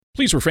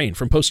Please refrain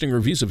from posting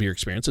reviews of your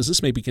experience, as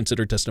this may be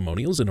considered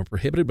testimonials and are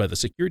prohibited by the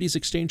Securities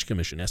Exchange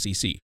Commission,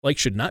 SEC.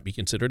 Likes should not be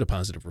considered a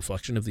positive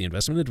reflection of the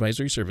investment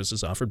advisory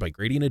services offered by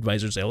Gradient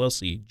Advisors,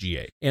 LLC,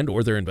 GA, and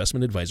or their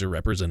investment advisor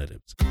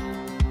representatives.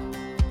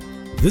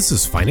 This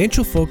is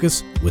Financial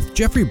Focus with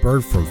Jeffrey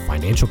Bird from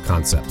Financial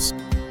Concepts.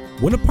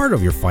 When a part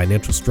of your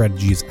financial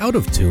strategy is out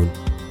of tune,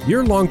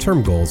 your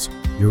long-term goals,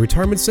 your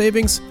retirement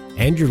savings,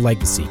 and your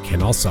legacy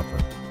can all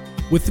suffer.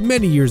 With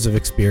many years of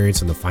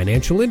experience in the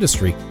financial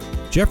industry,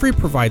 Jeffrey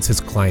provides his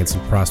clients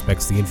and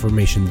prospects the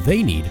information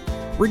they need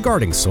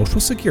regarding Social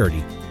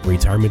Security,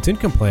 retirement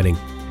income planning,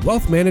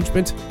 wealth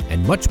management,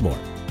 and much more.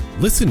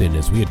 Listen in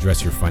as we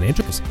address your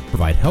financial goals,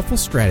 provide helpful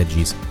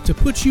strategies to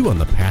put you on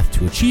the path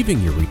to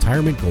achieving your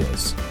retirement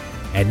goals.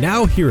 And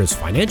now here is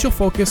Financial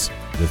Focus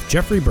with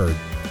Jeffrey Bird.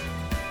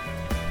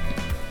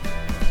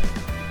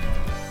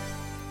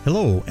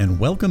 Hello and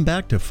welcome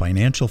back to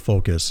Financial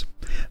Focus.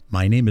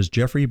 My name is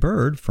Jeffrey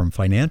Bird from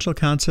Financial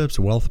Concepts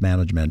Wealth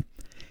Management.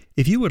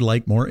 If you would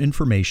like more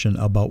information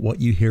about what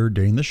you hear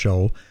during the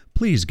show,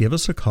 please give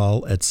us a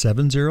call at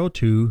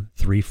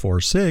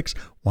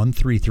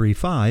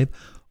 702-346-1335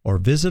 or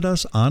visit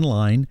us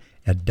online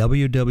at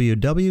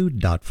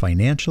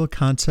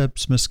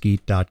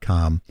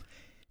www.financialconceptsmesquite.com.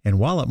 And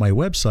while at my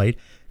website,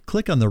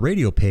 click on the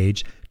radio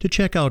page to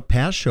check out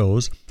past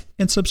shows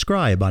and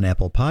subscribe on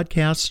Apple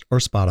Podcasts or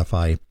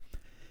Spotify.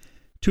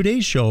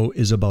 Today's show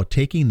is about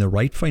taking the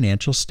right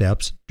financial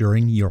steps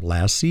during your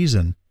last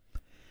season.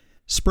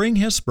 Spring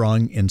has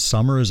sprung and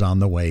summer is on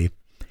the way.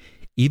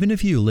 Even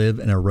if you live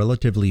in a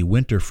relatively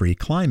winter-free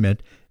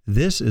climate,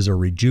 this is a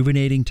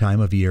rejuvenating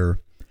time of year.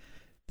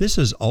 This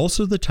is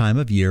also the time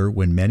of year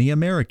when many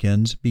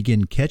Americans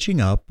begin catching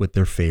up with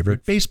their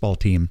favorite baseball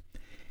team.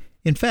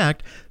 In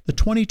fact, the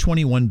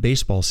 2021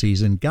 baseball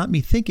season got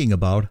me thinking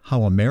about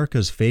how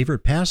America's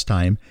favorite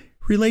pastime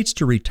relates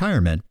to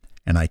retirement,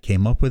 and I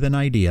came up with an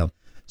idea.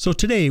 So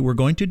today we're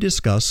going to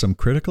discuss some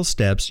critical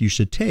steps you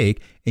should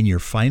take in your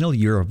final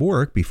year of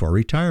work before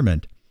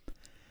retirement.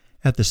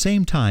 At the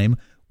same time,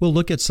 we'll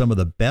look at some of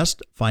the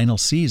best final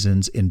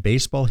seasons in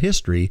baseball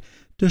history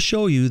to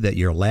show you that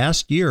your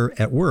last year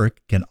at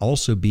work can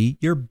also be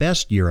your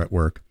best year at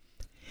work.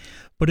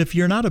 But if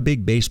you're not a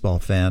big baseball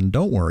fan,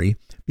 don't worry,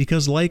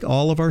 because like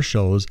all of our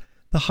shows,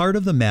 the heart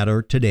of the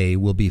matter today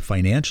will be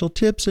financial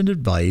tips and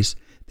advice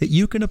that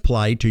you can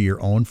apply to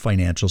your own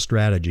financial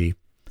strategy.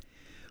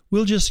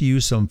 We'll just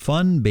use some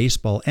fun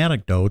baseball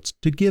anecdotes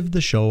to give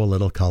the show a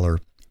little color.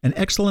 An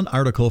excellent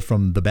article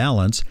from The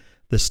Balance,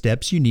 The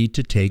Steps You Need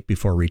to Take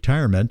Before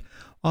Retirement,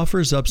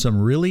 offers up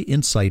some really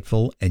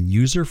insightful and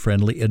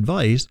user-friendly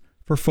advice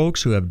for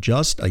folks who have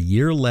just a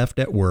year left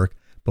at work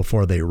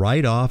before they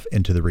ride off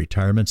into the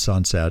retirement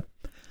sunset.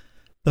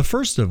 The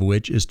first of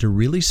which is to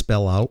really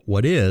spell out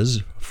what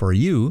is, for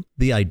you,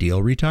 the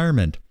ideal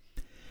retirement.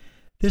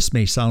 This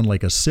may sound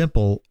like a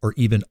simple or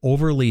even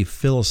overly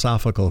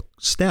philosophical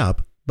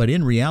step, but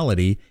in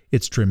reality,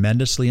 it's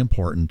tremendously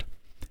important.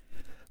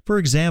 For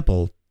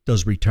example,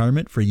 does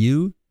retirement for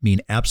you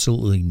mean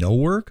absolutely no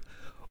work?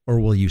 Or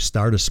will you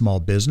start a small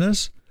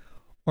business?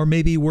 Or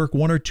maybe work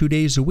 1 or 2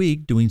 days a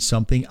week doing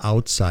something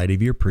outside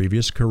of your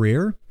previous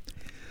career?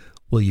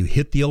 Will you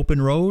hit the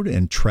open road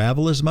and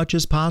travel as much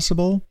as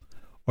possible?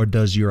 Or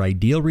does your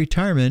ideal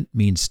retirement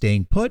mean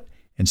staying put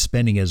and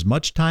spending as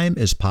much time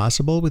as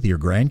possible with your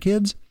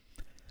grandkids?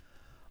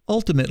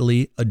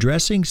 Ultimately,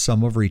 addressing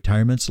some of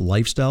retirement's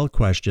lifestyle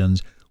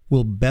questions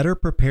will better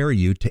prepare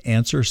you to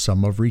answer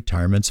some of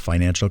retirement's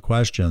financial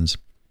questions.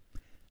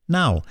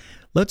 Now,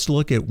 let's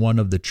look at one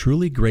of the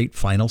truly great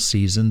final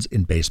seasons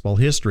in baseball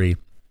history.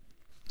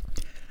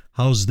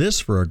 How's this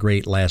for a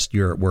great last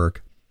year at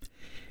work?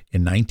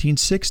 In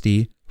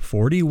 1960,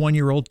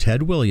 41-year-old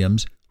Ted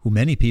Williams, who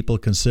many people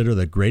consider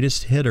the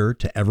greatest hitter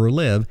to ever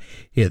live,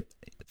 hit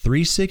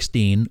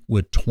 .316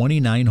 with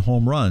 29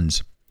 home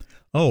runs.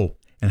 Oh,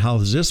 and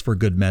how's this for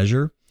good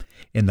measure?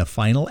 In the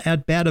final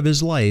at-bat of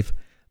his life,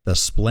 the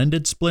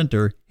splendid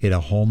Splinter hit a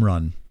home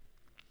run.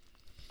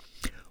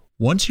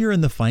 Once you're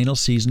in the final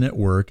season at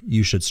work,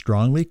 you should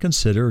strongly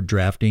consider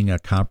drafting a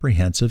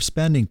comprehensive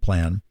spending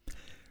plan.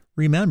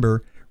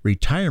 Remember,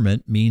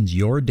 retirement means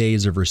your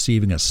days of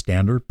receiving a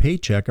standard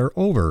paycheck are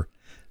over,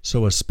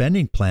 so a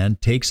spending plan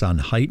takes on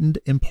heightened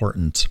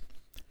importance.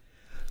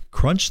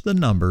 Crunch the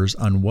numbers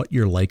on what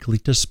you're likely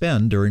to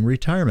spend during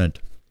retirement.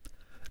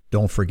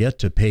 Don't forget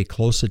to pay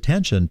close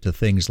attention to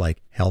things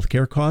like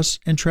healthcare costs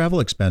and travel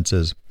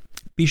expenses.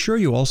 Be sure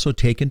you also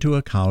take into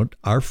account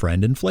our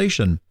friend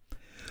inflation,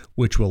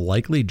 which will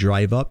likely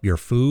drive up your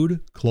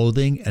food,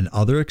 clothing, and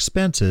other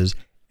expenses,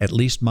 at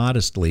least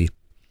modestly.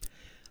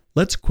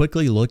 Let's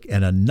quickly look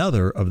at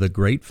another of the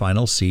great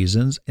final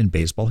seasons in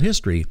baseball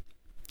history.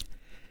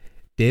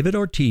 David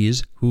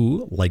Ortiz,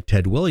 who, like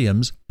Ted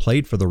Williams,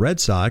 played for the Red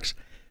Sox,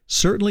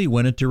 certainly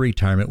went into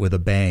retirement with a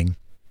bang.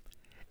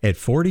 At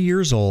 40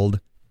 years old,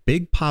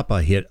 Big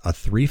Papa hit a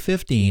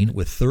 .315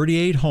 with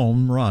 38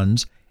 home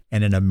runs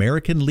and an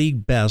American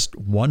League best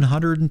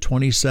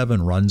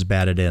 127 runs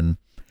batted in.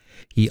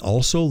 He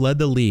also led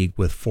the league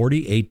with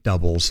 48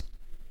 doubles.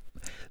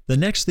 The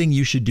next thing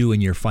you should do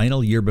in your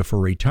final year before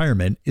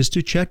retirement is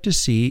to check to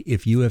see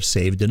if you have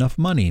saved enough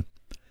money.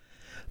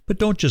 But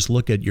don't just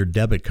look at your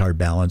debit card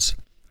balance.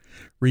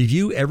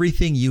 Review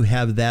everything you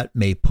have that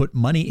may put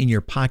money in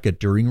your pocket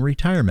during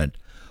retirement: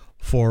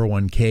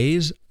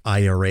 401ks,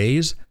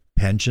 IRAs,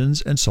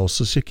 pensions, and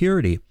Social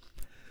Security.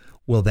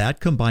 Will that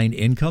combined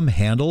income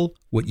handle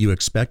what you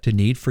expect to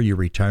need for your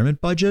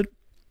retirement budget?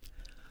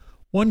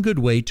 One good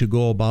way to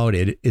go about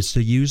it is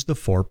to use the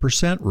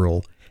 4%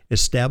 rule,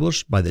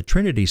 established by the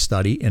Trinity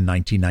Study in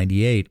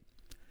 1998.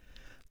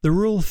 The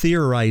rule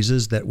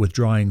theorizes that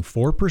withdrawing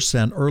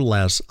 4% or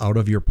less out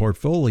of your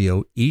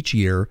portfolio each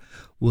year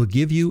will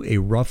give you a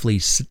roughly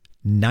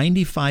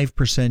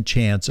 95%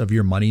 chance of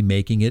your money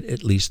making it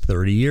at least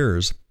 30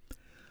 years.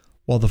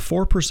 While the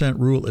 4%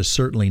 rule is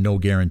certainly no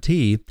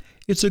guarantee,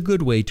 it's a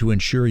good way to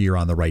ensure you're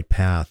on the right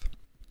path.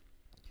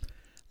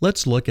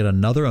 Let's look at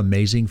another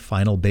amazing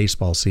final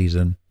baseball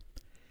season.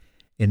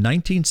 In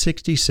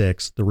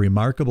 1966, the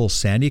remarkable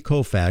Sandy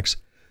Koufax,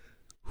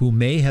 who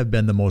may have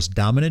been the most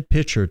dominant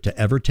pitcher to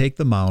ever take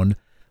the mound,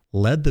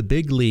 led the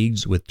big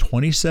leagues with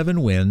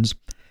 27 wins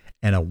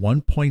and a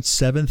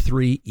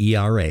 1.73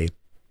 ERA,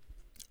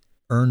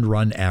 earned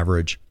run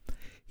average.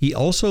 He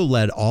also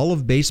led all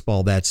of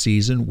baseball that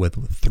season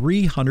with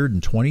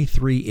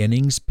 323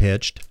 innings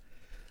pitched,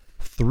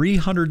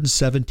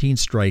 317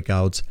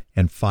 strikeouts,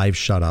 and 5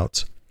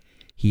 shutouts.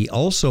 He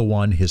also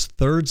won his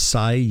third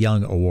Cy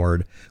Young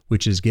Award,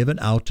 which is given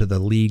out to the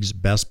league's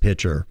best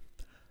pitcher.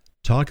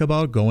 Talk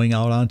about going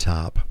out on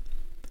top.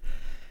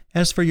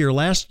 As for your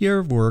last year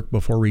of work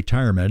before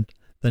retirement,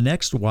 the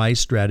next wise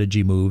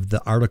strategy move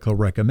the article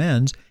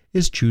recommends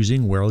is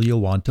choosing where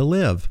you'll want to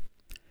live.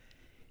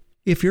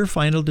 If your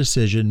final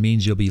decision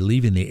means you'll be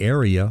leaving the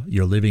area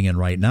you're living in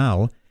right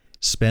now,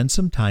 spend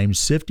some time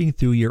sifting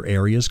through your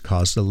area's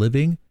cost of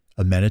living,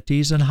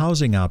 amenities, and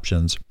housing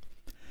options.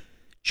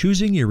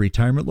 Choosing your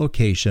retirement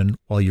location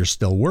while you're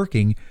still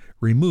working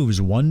removes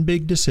one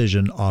big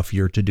decision off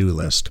your to-do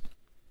list.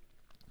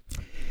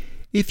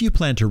 If you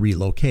plan to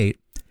relocate,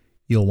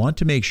 you'll want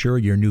to make sure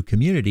your new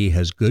community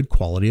has good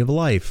quality of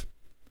life.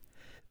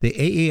 The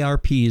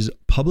AARP's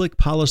Public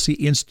Policy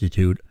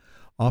Institute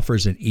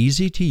offers an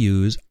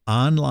easy-to-use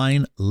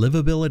online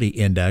livability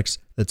index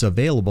that's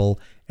available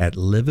at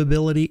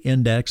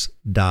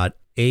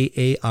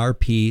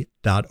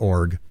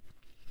livabilityindex.aarp.org.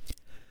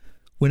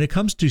 When it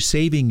comes to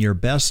saving your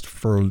best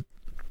for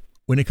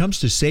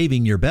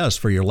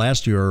your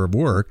last year of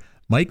work,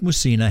 Mike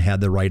Mussina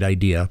had the right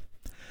idea.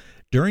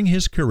 During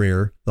his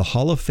career, the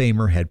Hall of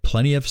Famer had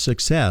plenty of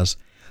success,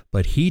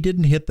 but he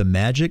didn't hit the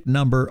magic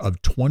number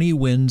of 20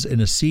 wins in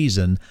a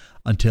season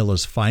until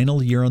his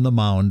final year on the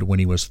mound when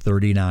he was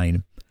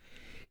 39.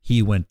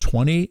 He went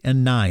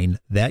 20-9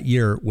 that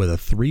year with a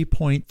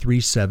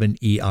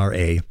 3.37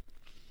 ERA.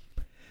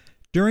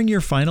 During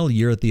your final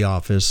year at the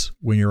office,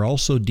 when you're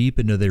also deep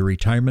into the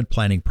retirement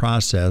planning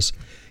process,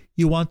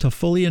 you want to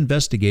fully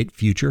investigate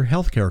future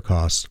healthcare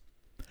costs.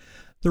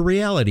 The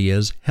reality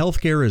is,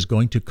 healthcare is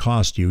going to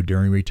cost you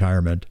during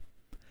retirement.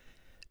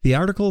 The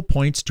article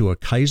points to a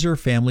Kaiser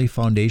Family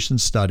Foundation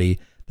study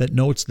that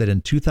notes that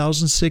in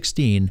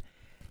 2016,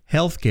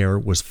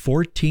 healthcare was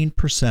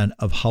 14%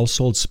 of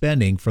household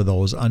spending for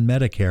those on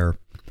Medicare.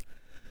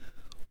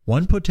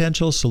 One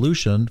potential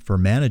solution for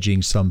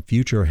managing some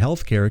future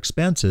healthcare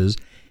expenses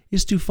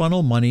is to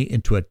funnel money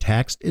into a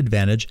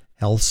tax-advantaged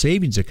health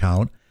savings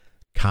account,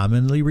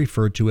 commonly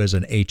referred to as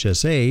an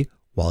HSA,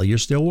 while you're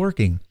still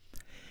working.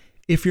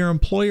 If your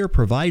employer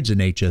provides an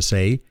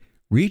HSA,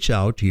 reach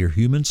out to your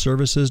Human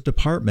Services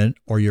Department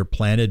or your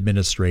plan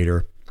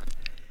administrator.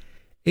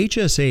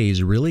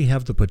 HSAs really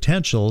have the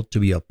potential to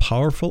be a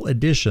powerful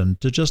addition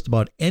to just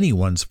about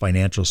anyone's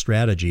financial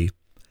strategy.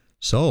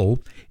 So,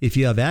 if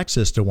you have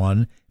access to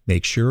one,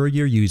 make sure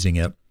you're using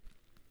it.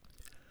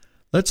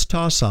 Let's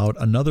toss out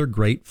another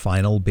great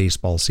final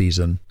baseball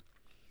season.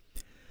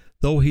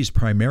 Though he's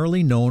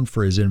primarily known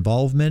for his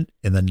involvement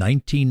in the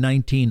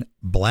 1919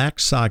 Black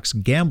Sox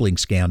gambling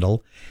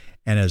scandal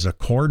and as a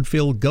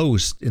cornfield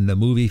ghost in the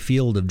movie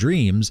Field of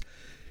Dreams,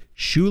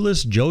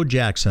 Shoeless Joe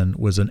Jackson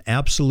was an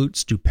absolute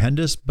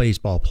stupendous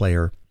baseball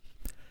player.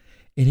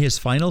 In his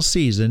final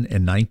season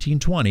in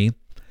 1920,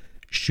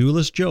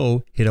 Shoeless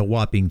Joe hit a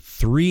whopping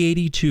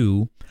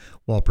 .382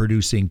 while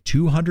producing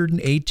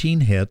 218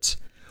 hits,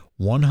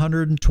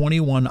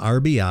 121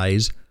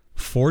 RBIs,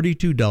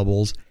 42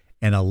 doubles,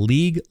 and a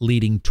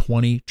league-leading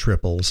 20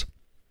 triples.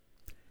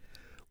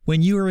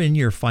 When you are in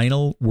your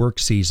final work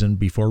season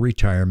before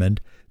retirement,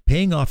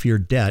 paying off your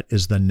debt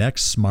is the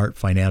next smart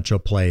financial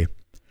play.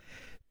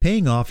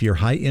 Paying off your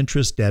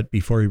high-interest debt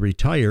before you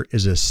retire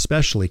is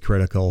especially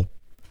critical.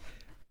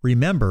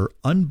 Remember,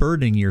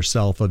 unburdening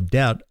yourself of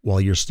debt while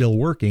you're still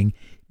working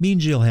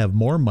means you'll have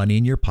more money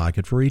in your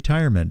pocket for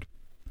retirement.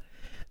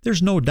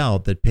 There's no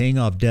doubt that paying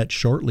off debt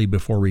shortly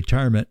before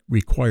retirement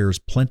requires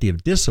plenty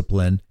of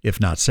discipline, if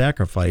not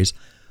sacrifice,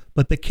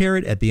 but the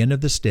carrot at the end of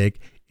the stick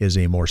is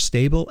a more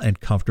stable and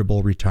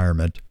comfortable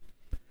retirement.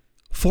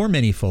 For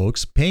many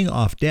folks, paying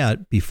off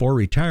debt before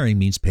retiring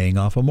means paying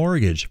off a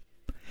mortgage.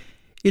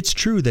 It's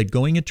true that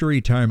going into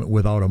retirement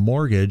without a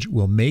mortgage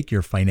will make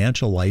your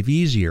financial life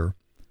easier.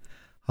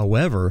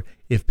 However,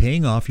 if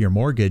paying off your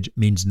mortgage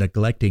means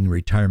neglecting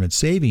retirement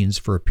savings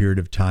for a period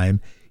of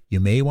time, you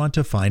may want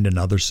to find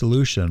another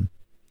solution.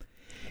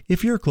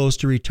 If you're close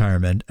to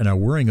retirement and are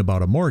worrying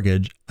about a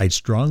mortgage, I'd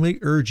strongly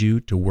urge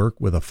you to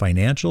work with a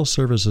financial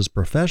services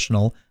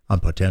professional on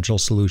potential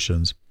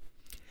solutions.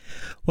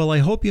 Well, I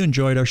hope you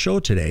enjoyed our show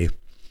today.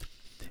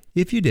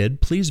 If you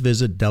did, please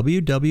visit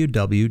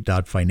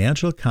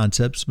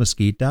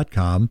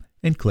www.financialconceptsmesquite.com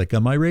and click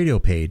on my radio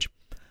page.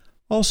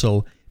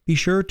 Also, be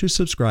sure to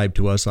subscribe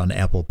to us on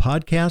Apple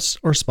Podcasts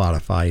or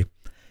Spotify.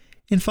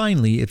 And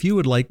finally, if you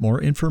would like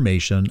more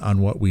information on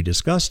what we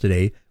discussed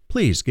today,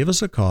 please give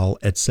us a call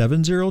at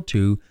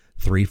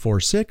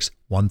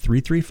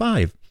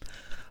 702-346-1335.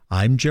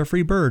 I'm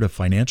Jeffrey Bird of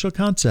Financial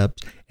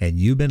Concepts, and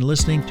you've been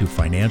listening to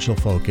Financial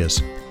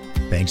Focus.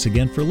 Thanks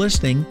again for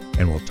listening,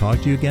 and we'll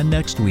talk to you again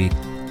next week.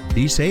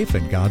 Be safe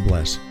and God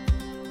bless.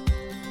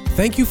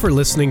 Thank you for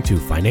listening to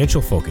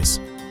Financial Focus.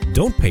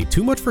 Don't pay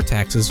too much for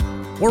taxes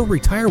or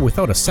retire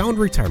without a sound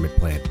retirement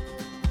plan.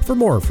 For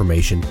more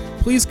information,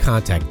 please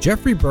contact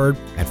Jeffrey Bird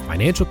at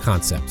Financial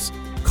Concepts.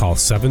 Call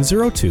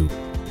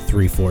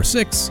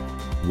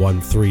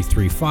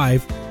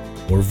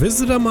 702-346-1335 or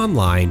visit them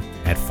online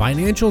at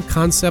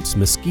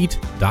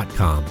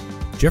financialconceptsmesquite.com.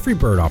 Jeffrey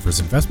Bird offers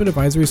investment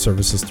advisory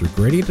services through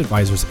Gradient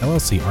Advisors,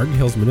 LLC, Arden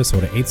Hills,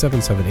 Minnesota,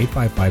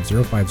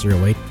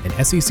 877-855-0508, and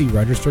SEC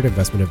Registered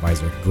Investment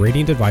Advisor.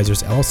 Gradient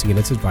Advisors, LLC, and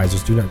its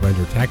advisors do not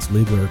render tax,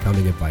 legal, or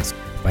accounting advice.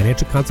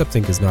 Financial Concepts,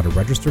 Inc. is not a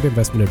registered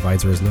investment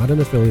advisor, is not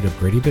an affiliate of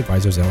Gradient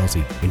Advisors,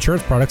 LLC.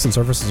 Insurance products and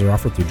services are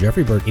offered through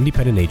Jeffrey Bird,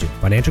 independent agent.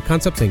 Financial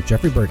Concepts, Inc.,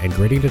 Jeffrey Bird, and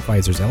Gradient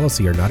Advisors,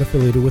 LLC are not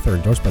affiliated with or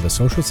endorsed by the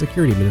Social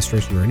Security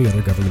Administration or any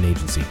other government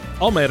agency.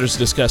 All matters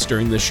discussed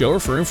during this show are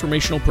for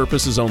informational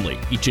purposes only.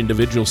 Each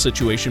individual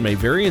situation may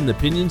vary, and the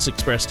opinions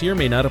expressed here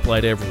may not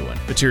apply to everyone.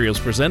 Materials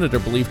presented are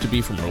believed to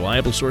be from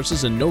reliable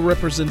sources, and no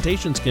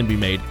representations can be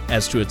made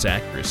as to its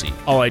accuracy.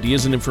 All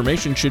ideas and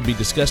information should be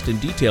discussed in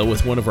detail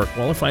with one of our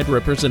qualified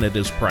representatives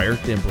prior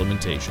to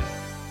implementation.